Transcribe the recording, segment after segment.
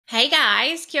Hey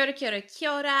guys, kia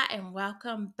ora, and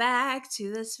welcome back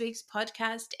to this week's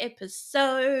podcast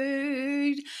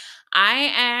episode.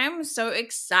 I am so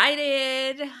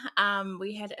excited.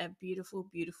 We had a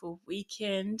beautiful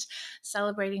weekend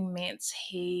celebrating Mets.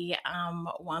 He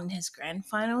won his grand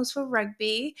finals for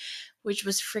rugby, which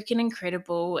was freaking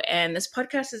incredible. And this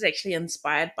podcast is actually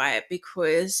inspired by it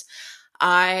because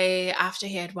after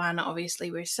he had won, obviously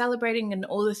we're celebrating and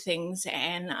all the things,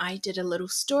 and I did a little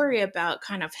story about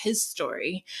kind of his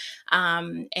story,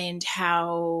 and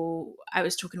how I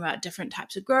was talking about different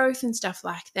types of growth and stuff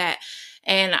like that.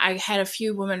 And I had a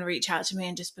few women reach out to me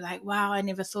and just be like, wow, I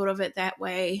never thought of it that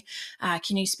way.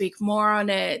 Can you speak more on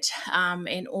it?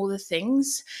 And all the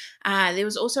things. There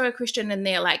was also a question in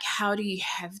there like, how do you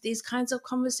have these kinds of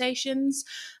conversations?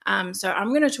 So I'm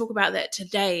going to talk about that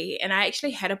today. And I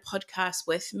actually had a podcast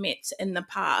with Mets in the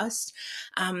past,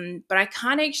 but I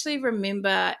can't actually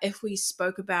remember if we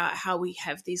spoke about how we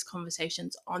have these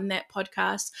conversations on that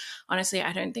podcast. Honestly,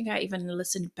 I don't think I even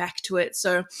listened back to it.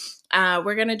 So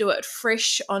we're going to do it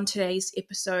fresh on today's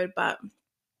episode, but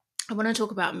I want to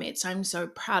talk about Mets. I'm so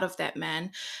proud of that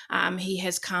man. He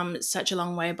has come such a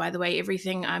long way. By the way,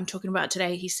 everything I'm talking about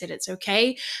today, he said it's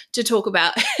okay to talk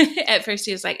about. At first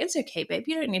he was like, it's okay, babe.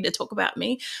 You don't need to talk about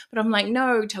me. But I'm like,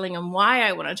 no, telling him why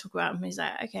I want to talk about him. He's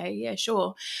like, okay, yeah,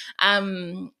 sure.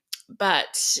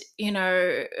 But, you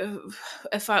know,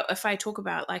 if I talk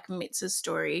about like Mets'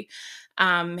 story,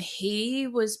 he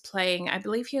was playing, I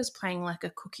believe he was playing like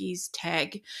a cookies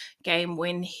tag game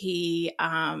when he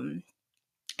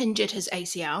injured his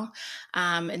ACL,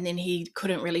 and then he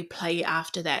couldn't really play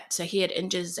after that. So he had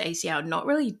injured his ACL, not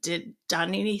really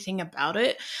done anything about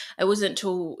it. It wasn't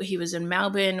until he was in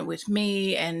Melbourne with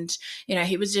me, and you know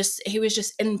he was just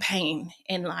in pain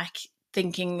and like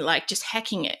thinking like just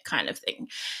hacking it kind of thing.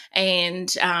 And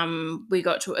it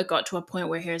got to a point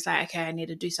where he was like, okay, I need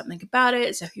to do something about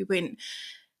it. So he went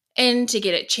and to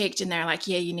get it checked, and they're like,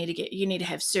 yeah, you need to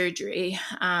have surgery.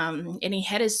 And he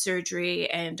had his surgery,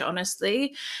 and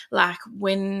honestly, like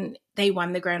when they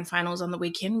won the grand finals on the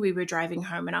weekend, we were driving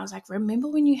home and I was like, remember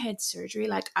when you had surgery?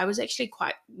 Like I was actually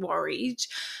quite worried.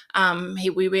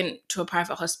 We went to a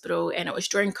private hospital and it was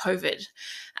during COVID.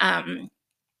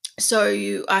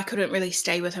 So I couldn't really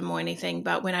stay with him or anything,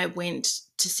 but when I went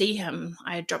to see him,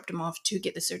 I had dropped him off to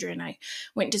get the surgery, and I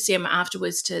went to see him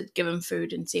afterwards to give him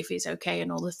food and see if he's okay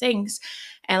and all the things.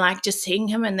 And like just seeing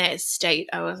him in that state,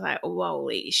 I was like,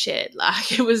 holy shit.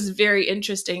 Like it was very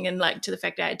interesting, and like to the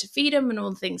fact that I had to feed him and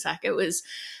all the things, like it was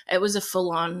a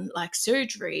full on like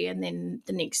surgery. And then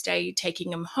the next day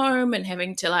taking him home and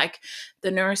having to like, the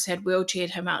nurse had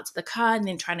wheelchaired him out to the car and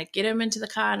then trying to get him into the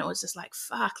car, and it was just like,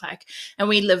 fuck, like, and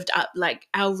we lived up, like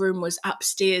our room was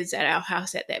upstairs at our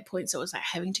house at that point, so it was like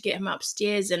having to get him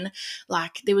upstairs, and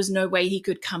like there was no way he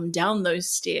could come down those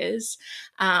stairs.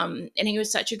 And he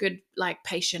was such a good like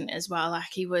patient as well.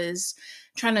 Like he was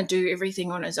trying to do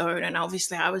everything on his own, and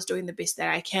obviously I was doing the best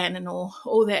that I can and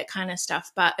all that kind of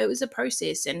stuff, but it was a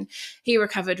process, and he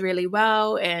recovered really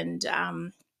well. And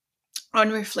on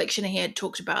reflection, he had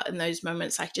talked about in those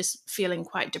moments like just feeling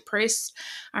quite depressed.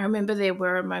 I remember there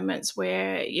were moments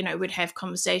where, you know, we'd have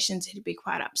conversations, he'd be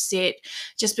quite upset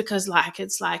just because like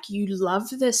it's like, you love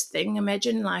this thing.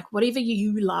 Imagine like whatever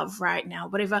you love right now,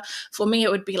 whatever. For me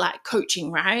it would be like coaching,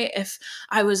 right? If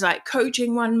I was like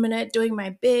coaching 1 minute, doing my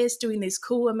best, doing these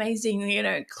cool amazing, you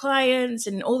know, clients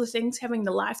and all the things, having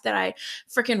the life that I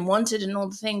freaking wanted and all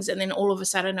the things, and then all of a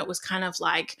sudden it was kind of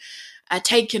like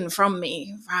taken from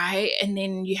me, right? And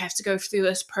then you have to go through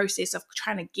this process of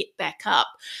trying to get back up.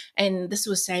 And this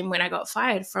was same when I got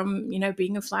fired from, you know,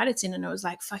 being a flight attendant. It was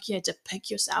like, fuck, you had to pick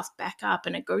yourself back up.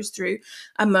 And it goes through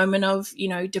a moment of, you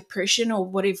know, depression or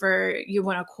whatever you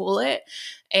want to call it.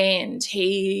 And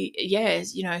he, yeah,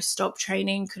 you know, stopped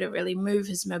training, couldn't really move,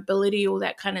 his mobility, all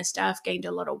that kind of stuff, gained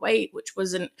a lot of weight, which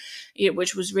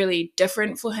was really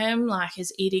different for him, like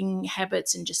his eating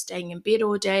habits and just staying in bed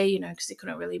all day, you know, because he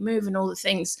couldn't really move and all the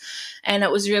things. And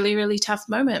it was really, really tough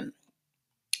moment.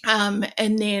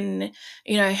 And then,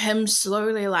 you know, him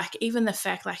slowly, like even the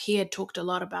fact, like he had talked a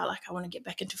lot about like, I want to get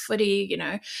back into footy, you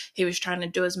know, he was trying to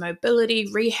do his mobility,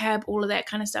 rehab, all of that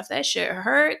kind of stuff. That shit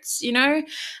hurts, you know?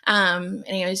 And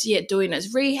he was, doing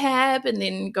his rehab and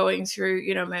then going through,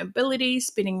 you know, mobility,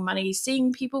 spending money,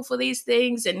 seeing people for these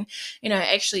things and, you know,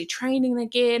 actually training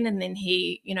again. And then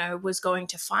he, you know, was going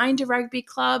to find a rugby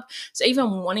club. So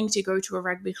even wanting to go to a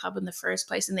rugby club in the first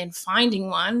place and then finding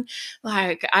one,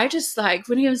 like, I just like,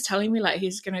 when he was telling me like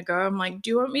he's gonna go, I'm like, do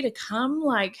you want me to come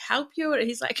like help you? And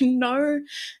he's like, no.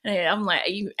 And I'm like, are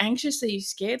you anxious? Are you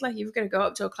scared? Like you've got to go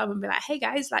up to a club and be like, hey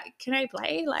guys, like can I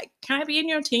play? Like can I be in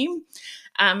your team?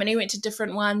 And he went to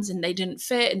different ones and they didn't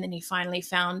fit, and then he finally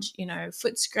found,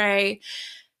 Footscray,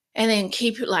 and then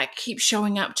keep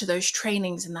showing up to those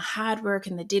trainings and the hard work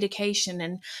and the dedication.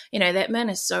 And that man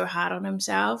is so hard on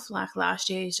himself. Like last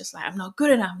year he's just like, I'm not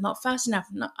good enough, I'm not fast enough,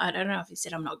 I don't know if he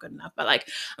said I'm not good enough, but like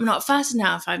I'm not fast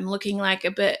enough, I'm looking like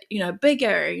a bit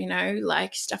bigger,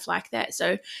 like stuff like that.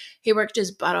 So he worked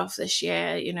his butt off this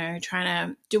year, trying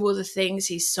to do all the things.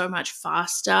 He's so much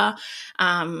faster.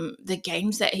 The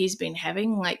games that he's been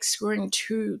having, like scoring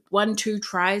 2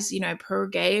 tries per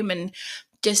game, and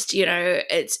just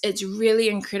it's really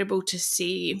incredible to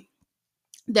see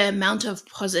the amount of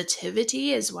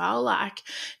positivity as well, like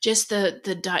just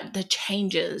the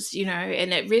changes,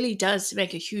 and it really does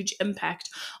make a huge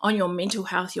impact on your mental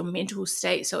health, your mental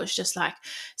state. So it's just like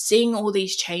seeing all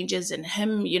these changes and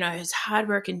him, his hard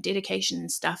work and dedication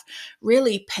and stuff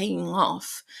really paying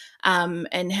off.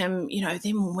 And him,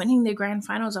 them winning the grand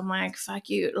finals, I'm like,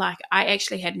 fuck you. Like I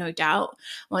actually had no doubt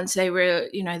once they were,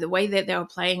 the way that they were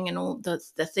playing and all the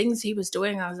things he was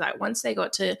doing. I was like, once they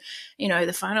got to,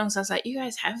 the finals, I was like, you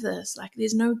guys have this. Like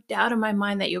there's no doubt in my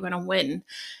mind that you're going to win.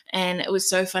 And it was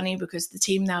so funny because the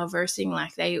team they were versing,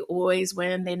 like they always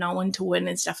win, they're no one to win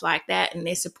and stuff like that. And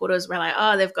their supporters were like,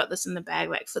 oh, they've got this in the bag,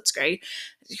 like Footscray.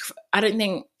 I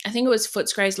think it was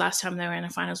Footscray's last time they were in the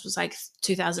finals was like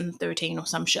 2013 or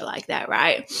some shit like that,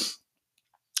 right?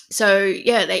 So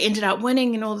yeah, they ended up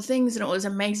winning and all the things, and it was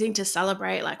amazing to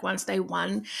celebrate. Like once they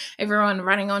won, everyone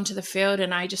running onto the field,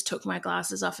 and I just took my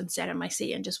glasses off and sat in my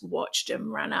seat and just watched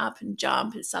them run up and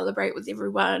jump and celebrate with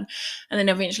everyone. And then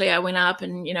eventually I went up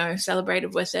and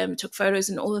celebrated with them, took photos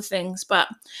and all the things. But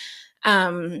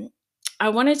I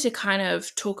wanted to kind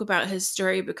of talk about his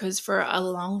story because for a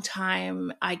long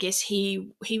time, I guess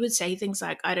he would say things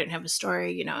like, I don't have a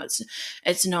story,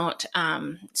 it's not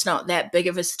that big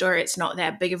of a story, it's not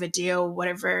that big of a deal,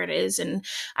 whatever it is. And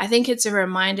I think it's a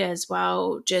reminder as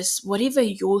well, just whatever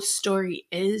your story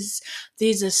is,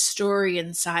 there's a story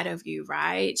inside of you,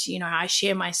 right? I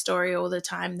share my story all the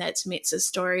time. That's Metz's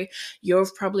story.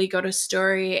 You've probably got a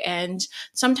story, and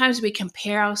sometimes we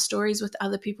compare our stories with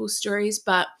other people's stories,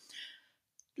 but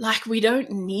like, we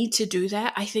don't need to do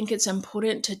that. I think it's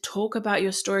important to talk about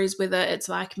your stories, whether it's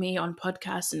like me on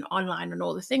podcasts and online and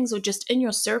all the things, or just in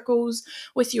your circles,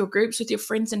 with your groups, with your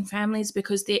friends and families,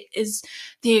 because there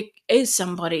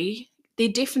definitely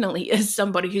is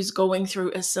somebody who's going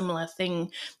through a similar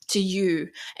thing to you.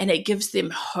 And it gives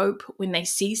them hope when they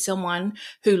see someone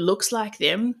who looks like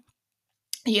them,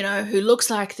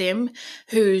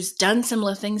 who's done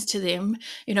similar things to them,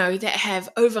 that have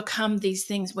overcome these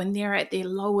things when they're at their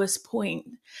lowest point.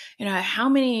 How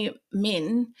many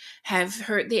men have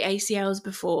hurt their ACLs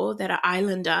before that are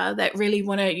islander that really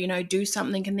want to, do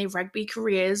something in their rugby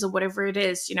careers or whatever it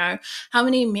is, how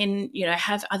many men,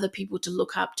 have other people to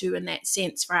look up to in that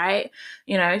sense, right?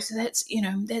 So that's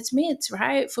me, it's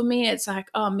right. For me, it's like,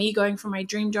 me going from my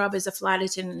dream job as a flight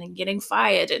attendant and getting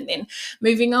fired and then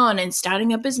moving on and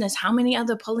starting a business. How many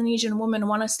other Polynesian women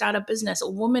want to start a business,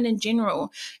 or women in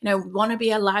general, want to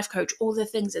be a life coach, all the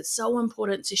things. It's so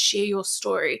important to share your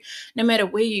story, no matter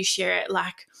where you share it.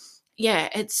 Like, yeah,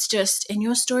 it's just, and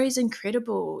your story is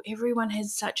incredible. Everyone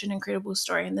has such an incredible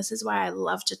story. And this is why I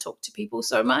love to talk to people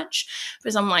so much,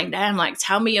 because I'm like, damn, like,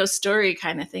 tell me your story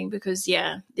kind of thing. Because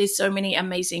yeah, there's so many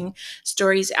amazing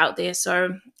stories out there.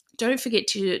 So don't forget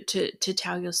to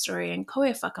tell your story, and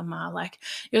koe whakama. Like,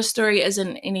 your story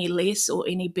isn't any less or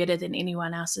any better than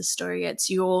anyone else's story.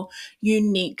 It's your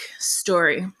unique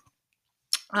story.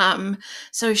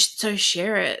 So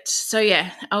share it. So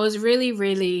yeah, I was really,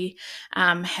 really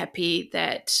happy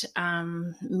that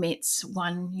Metz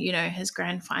won, his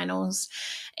grand finals.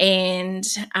 And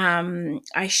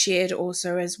I shared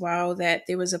also as well that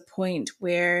there was a point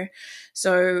where,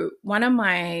 so one of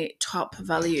my top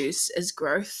values is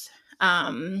growth.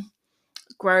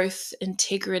 Growth,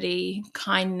 integrity,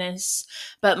 kindness,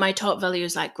 but my top value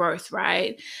is like growth,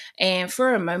 right? And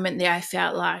for a moment there, I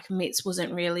felt like Metz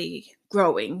wasn't really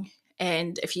growing.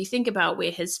 And if you think about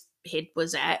where his head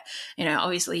was at,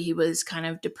 obviously he was kind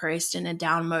of depressed in a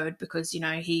down mode because,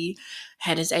 he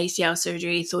had his ACL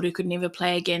surgery, thought he could never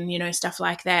play again, stuff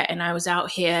like that. And I was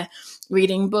out here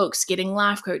reading books, getting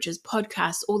life coaches,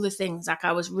 podcasts, all the things. Like,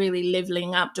 I was really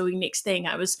leveling up, doing next thing.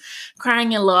 I was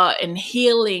crying a lot and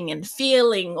healing and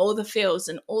feeling all the feels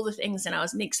and all the things. And I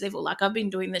was next level. Like, I've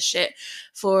been doing this shit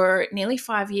for nearly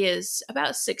 5 years,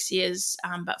 about 6 years,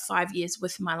 but 5 years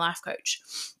with my life coach.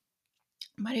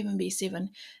 Might even be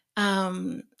 7.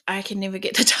 I can never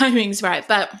get the timings right,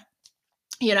 but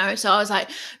so I was like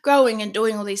growing and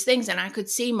doing all these things, and I could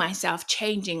see myself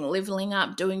changing, leveling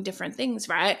up, doing different things,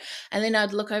 right? And then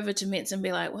I'd look over to Mitz and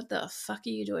be like, what the fuck are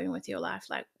you doing with your life?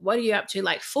 Like, what are you up to?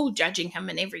 Like, full judging him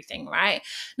and everything, right?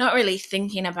 Not really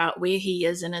thinking about where he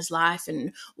is in his life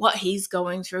and what he's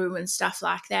going through and stuff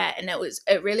like that. And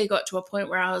it really got to a point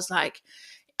where I was like,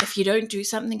 if you don't do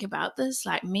something about this,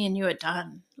 like, me and you are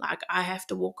done. Like, I have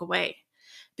to walk away,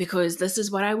 because this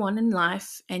is what I want in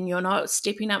life and you're not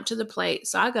stepping up to the plate.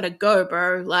 So I got to go,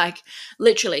 bro. Like,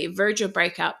 literally verge of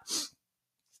breakup.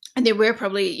 And then we're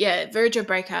probably, verge of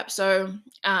breakup. So,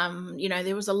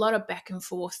 there was a lot of back and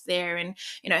forth there, and,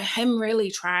 him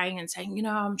really trying and saying,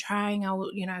 I'm trying,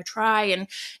 I'll, try. And,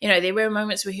 there were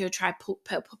moments where he would try,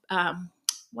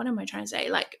 what am I trying to say?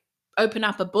 Like, open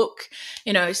up a book,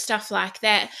 stuff like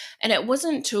that. And it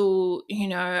wasn't till,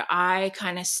 I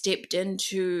kind of stepped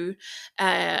into,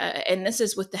 and this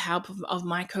is with the help of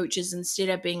my coaches, instead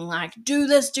of being like, do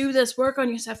this, work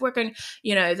on yourself,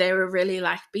 they were really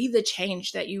like, be the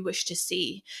change that you wish to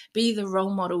see, be the role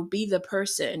model, be the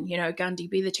person, Gandhi,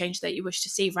 be the change that you wish to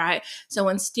see, right? So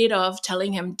instead of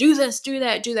telling him, do this, do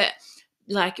that,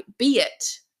 like, be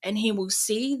it. And he will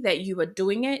see that you are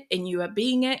doing it and you are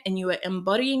being it and you are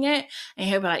embodying it. And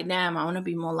he'll be like, damn, I want to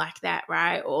be more like that,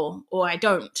 right? Or I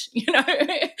don't,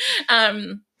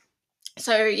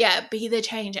 So yeah, be the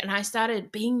change. And I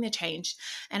started being the change.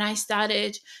 And I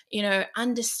started,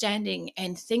 understanding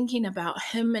and thinking about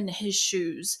him and his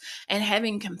shoes, and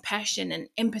having compassion and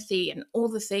empathy and all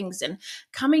the things, and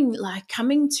coming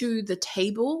to the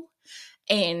table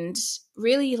and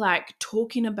really like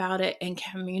talking about it and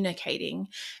communicating.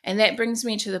 And that brings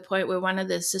me to the point where one of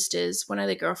the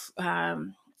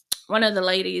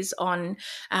ladies on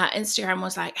Instagram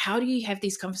was like, how do you have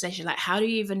these conversations? Like, how do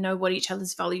you even know what each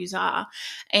other's values are?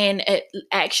 And it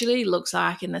actually looks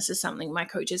like, and this is something my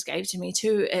coaches gave to me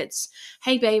too, it's,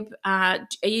 hey babe, are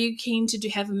you keen to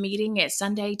have a meeting at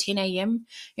Sunday 10 a.m?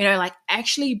 Like,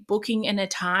 actually booking in a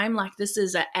time. Like, this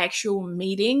is an actual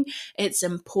meeting. It's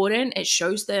important. It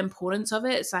shows the importance of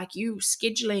it. It's like you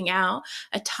scheduling out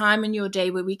a time in your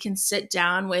day where we can sit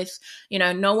down with,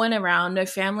 no one around, no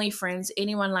family, friends,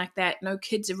 anyone like that, no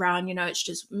kids around, it's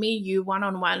just me, you,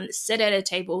 one-on-one, sit at a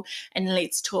table and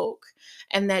let's talk.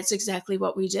 And that's exactly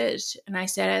what we did. And I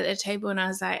sat at the table and I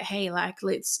was like, hey, like,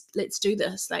 let's do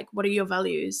this. Like, what are your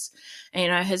values?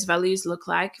 And, his values look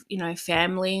like,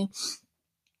 family.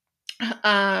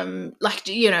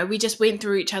 We just went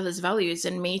through each other's values,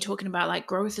 and me talking about like,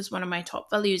 growth is one of my top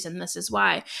values and this is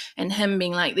why, and him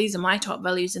being like, these are my top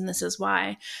values and this is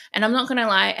why. And I'm not gonna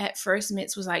lie, at first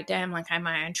Mitz was like, damn, like, am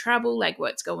I in trouble? Like,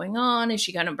 what's going on? Is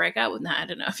she gonna break up with me? I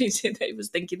don't know if he said that, he was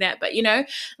thinking that, but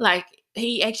like,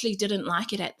 he actually didn't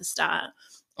like it at the start.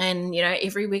 And,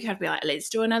 every week I'd be like, let's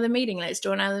do another meeting.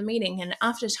 And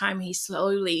after time, he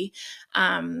slowly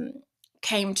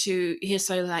he was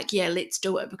so like, yeah, let's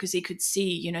do it, because he could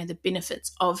see, the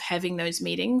benefits of having those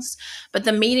meetings. But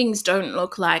the meetings don't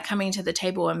look like coming to the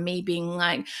table and me being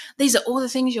like, these are all the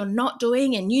things you're not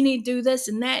doing and you need to do this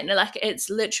and that. And like,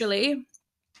 it's literally,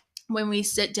 when we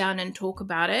sit down and talk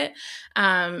about it,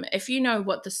 if you know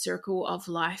what the circle of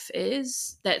life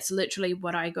is, that's literally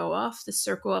what I go off, the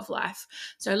circle of life.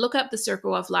 So look up the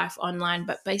circle of life online,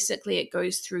 but basically it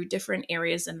goes through different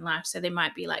areas in life. So there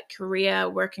might be like career,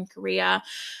 work and career,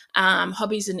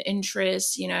 hobbies and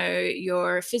interests,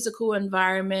 your physical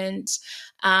environment,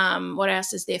 what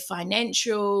else is there?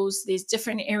 Financials. There's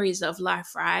different areas of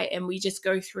life, right? And we just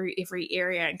go through every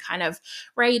area and kind of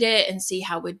rate it and see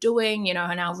how we're doing, in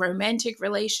our romantic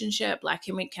relationship. Like,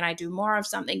 can I do more of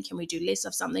something? Can we do less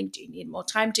of something? Do you need more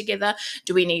time together?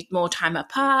 Do we need more time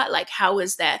apart? Like, how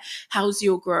is that? How's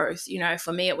your growth?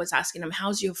 For me, it was asking him,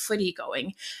 how's your footy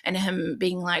going? And him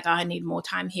being like, I need more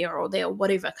time here or there, or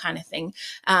whatever kind of thing.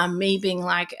 Me being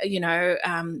like,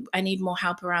 I need more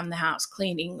help around the house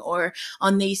cleaning, or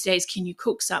on these days, can you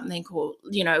cook something? Or,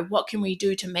 what can we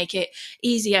do to make it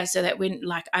easier so that when,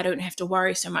 like, I don't have to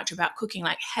worry so much about cooking,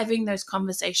 like having those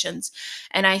conversations.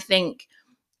 And I think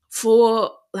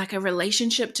for like a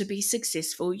relationship to be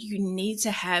successful, you need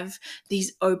to have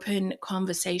these open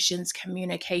conversations,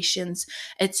 communications.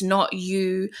 It's not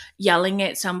you yelling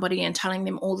at somebody and telling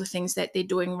them all the things that they're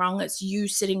doing wrong. It's you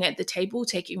sitting at the table,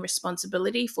 taking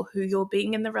responsibility for who you're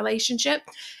being in the relationship,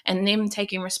 and them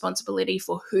taking responsibility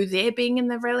for who they're being in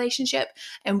the relationship,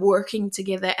 and working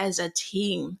together as a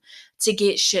team to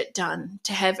get shit done,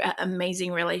 to have an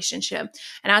amazing relationship.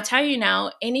 And I'll tell you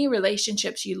now, any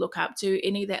relationships you look up to,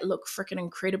 any that look freaking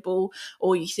incredible,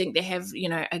 or you think they have,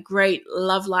 a great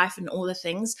love life and all the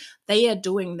things, they are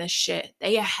doing this shit.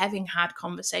 They are having hard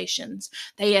conversations.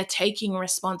 They are taking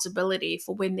responsibility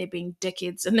for when they're being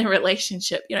dickheads in their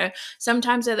relationship.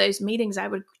 Sometimes at those meetings, I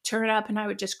would turn up and I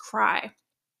would just cry.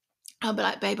 I'll be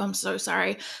like, babe, I'm so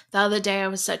sorry. The other day I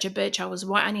was such a bitch. I was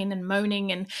whining and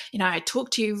moaning, and, I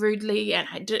talked to you rudely, and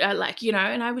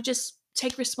and I would just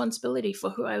take responsibility for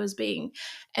who I was being.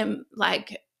 And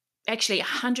actually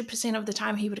 100% of the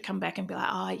time he would come back and be like,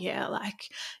 oh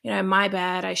yeah, my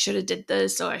bad. I should have did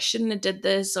this, or I shouldn't have did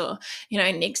this, or,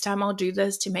 next time I'll do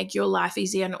this to make your life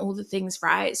easier and all the things,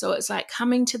 right? So it's like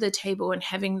coming to the table and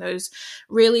having those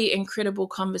really incredible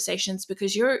conversations,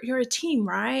 because you're a team,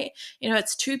 right?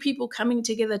 It's two people coming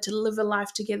together to live a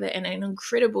life together, and an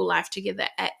incredible life together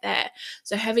at that.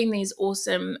 So having these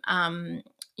awesome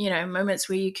moments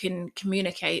where you can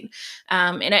communicate.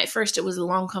 And at first it was a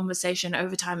long conversation.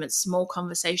 Over time, it's small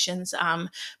conversations.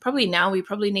 Probably now we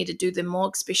probably need to do them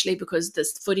more, especially because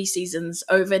this footy season's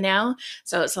over now.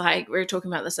 So it's like, we were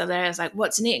talking about this other day. I was like,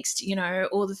 what's next?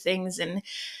 All the things. And,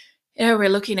 we're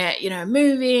looking at,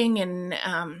 moving and,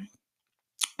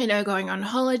 going on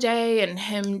holiday, and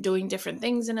him doing different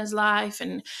things in his life,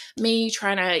 and me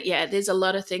trying to, there's a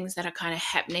lot of things that are kind of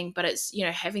happening, but it's,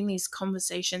 having these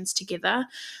conversations together,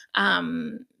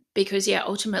 because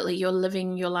ultimately you're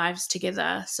living your lives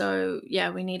together. So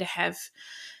we need to have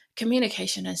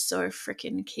communication is so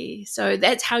freaking key. So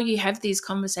that's how you have these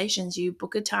conversations. You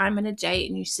book a time and a date,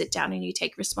 and you sit down and you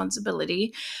take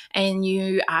responsibility, and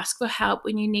you ask for help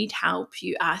when you need help.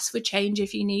 You ask for change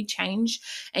if you need change,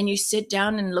 and you sit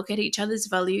down and look at each other's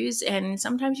values. And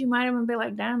sometimes you might even be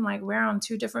like, damn, like we're on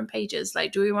two different pages.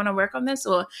 Like, do we want to work on this,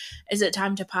 or is it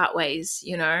time to part ways?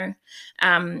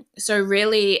 So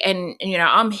really, and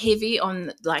I'm heavy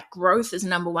on like growth is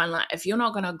number one. Like, if you're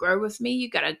not going to grow with me, you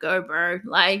got to go, bro.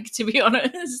 Like, to be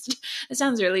honest, it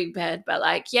sounds really bad, but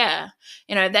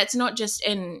that's not just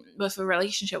in with a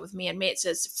relationship with me and Matt,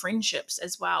 it's friendships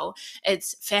as well.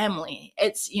 It's family.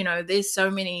 It's, there's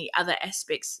so many other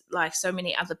aspects, like so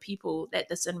many other people that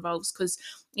this involves, because,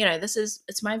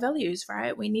 it's my values,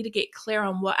 right? We need to get clear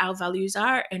on what our values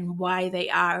are and why they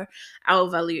are our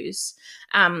values.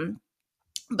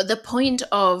 But the point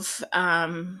of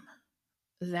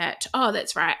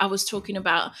that's right. I was talking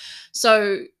about,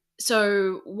 so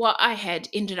what I had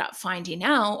ended up finding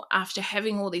out after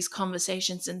having all these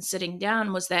conversations and sitting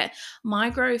down was that my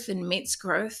growth and Met's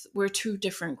growth were two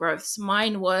different growths.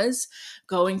 Mine was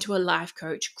going to a life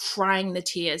coach, crying the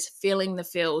tears, feeling the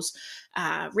feels,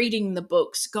 reading the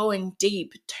books, going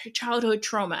deep, childhood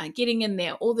trauma, getting in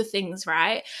there, all the things,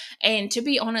 right? And to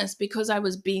be honest, because I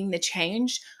was being the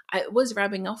change, I was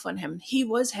rubbing off on him. He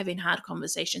was having hard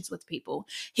conversations with people.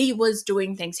 He was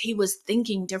doing things. He was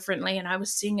thinking differently. And I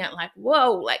was seeing it like,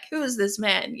 whoa, like, who is this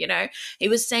man? He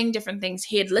was saying different things.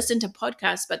 He had listened to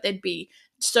podcasts, but they'd be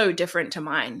so different to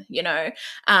mine,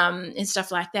 and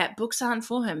stuff like that. Books aren't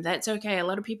for him. That's okay. A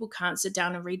lot of people can't sit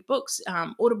down and read books,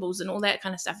 audibles and all that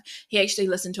kind of stuff. He actually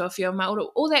listened to a few of my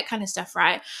all that kind of stuff,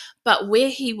 right? But where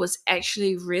he was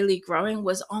actually really growing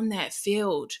was on that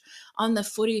field, on the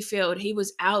footy field. He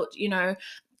was out,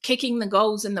 kicking the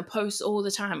goals in the posts all the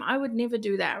time. I would never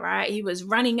do that, right? He was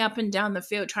running up and down the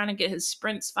field trying to get his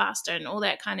sprints faster and all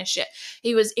that kind of shit.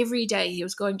 He was every day, he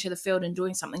was going to the field and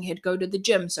doing something. He'd go to the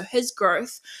gym. So his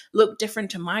growth looked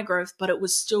different to my growth, but it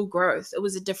was still growth. It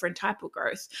was a different type of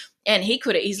growth. And he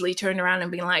could have easily turned around and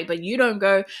been like, but you don't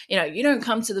go, you don't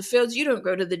come to the fields. You don't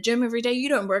go to the gym every day. You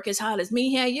don't work as hard as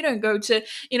me here. You don't go to,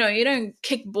 you don't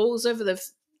kick balls over the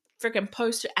freaking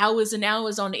post hours and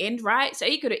hours on end, right? So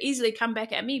he could have easily come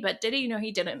back at me, but did he? No,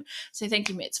 he didn't. So thank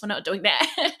you, Mets, for not doing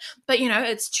that. But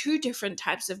it's two different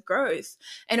types of growth.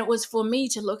 And it was for me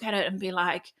to look at it and be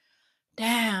like,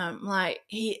 damn, like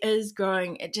he is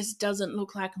growing. It just doesn't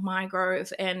look like my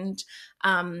growth. And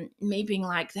me being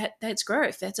like, that's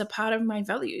growth. That's a part of my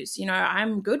values.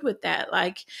 I'm good with that.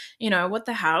 Like, what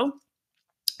the hell?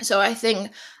 So I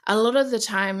think a lot of the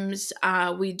times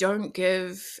we don't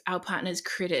give our partners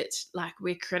credit like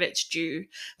where credit's due,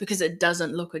 because it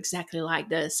doesn't look exactly like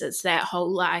this. It's that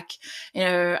whole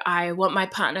I want my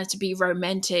partner to be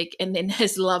romantic, and then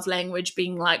his love language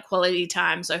being like quality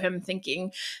time. So him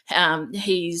thinking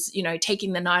he's,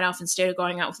 taking the night off instead of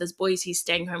going out with his boys, he's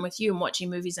staying home with you and watching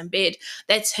movies in bed.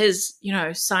 That's his,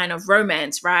 sign of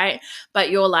romance, right? But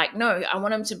you're like, no, I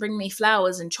want him to bring me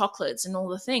flowers and chocolates and all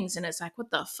the things. And it's like, what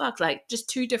the fuck? Like, just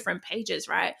two different pages,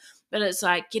 right? but it's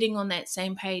like getting on that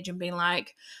same page and being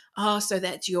like, oh, so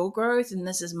that's your growth and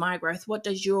this is my growth. What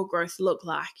does your growth look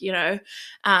like?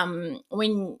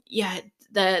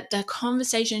 The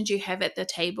conversations you have at the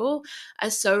table are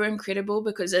so incredible,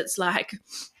 because it's like,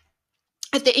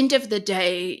 at the end of the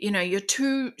day, you're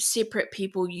two separate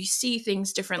people. You see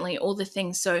things differently, all the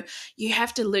things. So you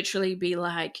have to literally be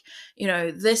like,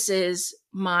 this is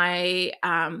my,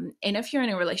 and if you're in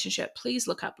a relationship, please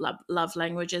look up love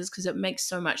languages, because it makes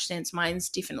so much sense. Mine's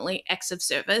definitely acts of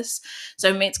service.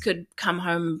 So Matt's could come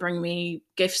home and bring me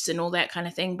gifts and all that kind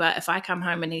of thing. But if I come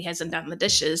home and he hasn't done the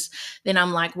dishes, then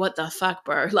I'm like, what the fuck,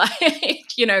 bro? Like,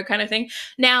 kind of thing.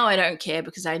 Now I don't care,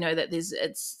 because I know that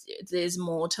there's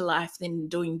more to life than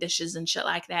doing dishes and shit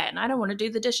like that, and I don't want to do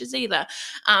the dishes either.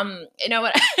 You know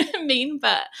what I mean?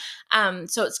 But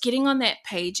so it's getting on that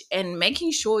page and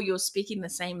making sure you're speaking the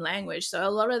same language. So a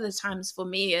lot of the times for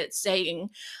me, it's saying,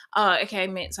 oh, okay,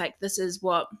 it's like, this is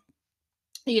what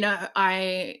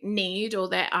I need, or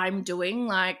that I'm doing.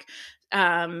 Like,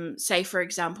 say for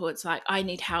example, it's like, I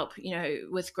need help,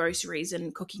 with groceries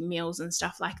and cooking meals and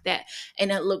stuff like that,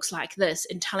 and it looks like this,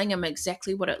 and telling him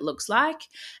exactly what it looks like,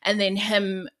 and then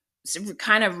him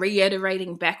kind of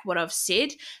reiterating back what I've said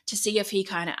to see if he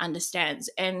kind of understands.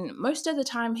 And most of the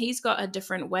time he's got a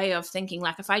different way of thinking.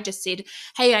 Like, if I just said,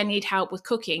 hey, I need help with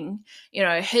cooking,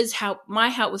 my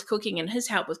help with cooking and his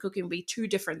help with cooking would be two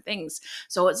different things.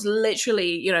 So it's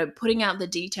literally, putting out the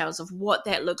details of what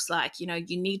that looks like. You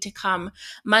need to come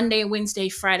Monday, Wednesday,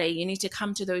 Friday. You need to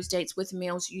come to those dates with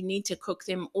meals. You need to cook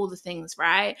them, all the things,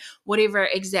 right? Whatever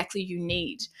exactly you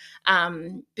need.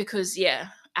 Because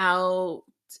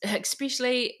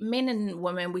especially men and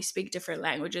women, we speak different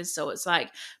languages. So it's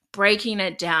like breaking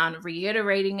it down,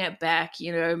 reiterating it back,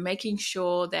 making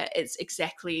sure that it's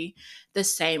exactly the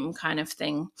same kind of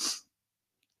thing.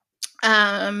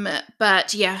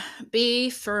 But yeah, be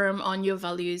firm on your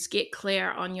values, get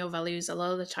clear on your values. A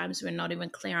lot of the times we're not even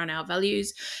clear on our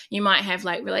values. You might have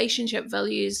like relationship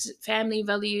values, family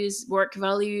values, work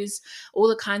values, all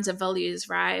the kinds of values,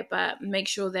 right? But make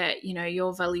sure that,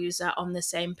 your values are on the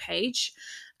same page.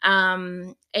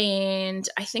 And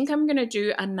I think I'm going to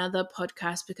do another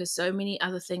podcast, because so many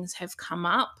other things have come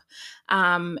up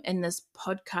in this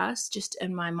podcast, just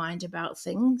in my mind about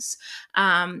things,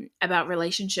 about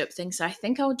relationship things. So I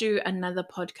think I'll do another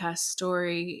podcast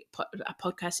a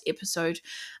podcast episode,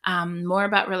 more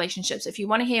about relationships. If you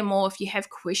want to hear more, if you have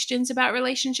questions about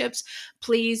relationships,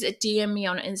 please DM me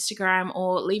on Instagram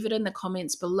or leave it in the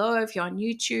comments below. If you're on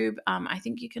YouTube, I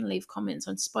think you can leave comments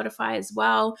on Spotify as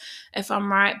well, if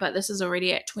I'm right. But this is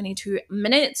already at 22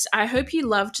 minutes. I hope you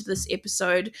loved this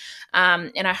episode,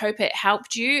 and I hope it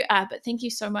helped you. But thank you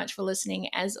so much for listening.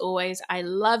 As always, I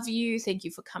love you. Thank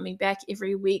you for coming back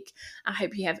every week. I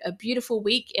hope you have a beautiful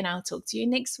week, and I'll talk to you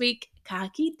next week. Ka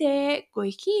kite, koe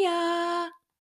kia.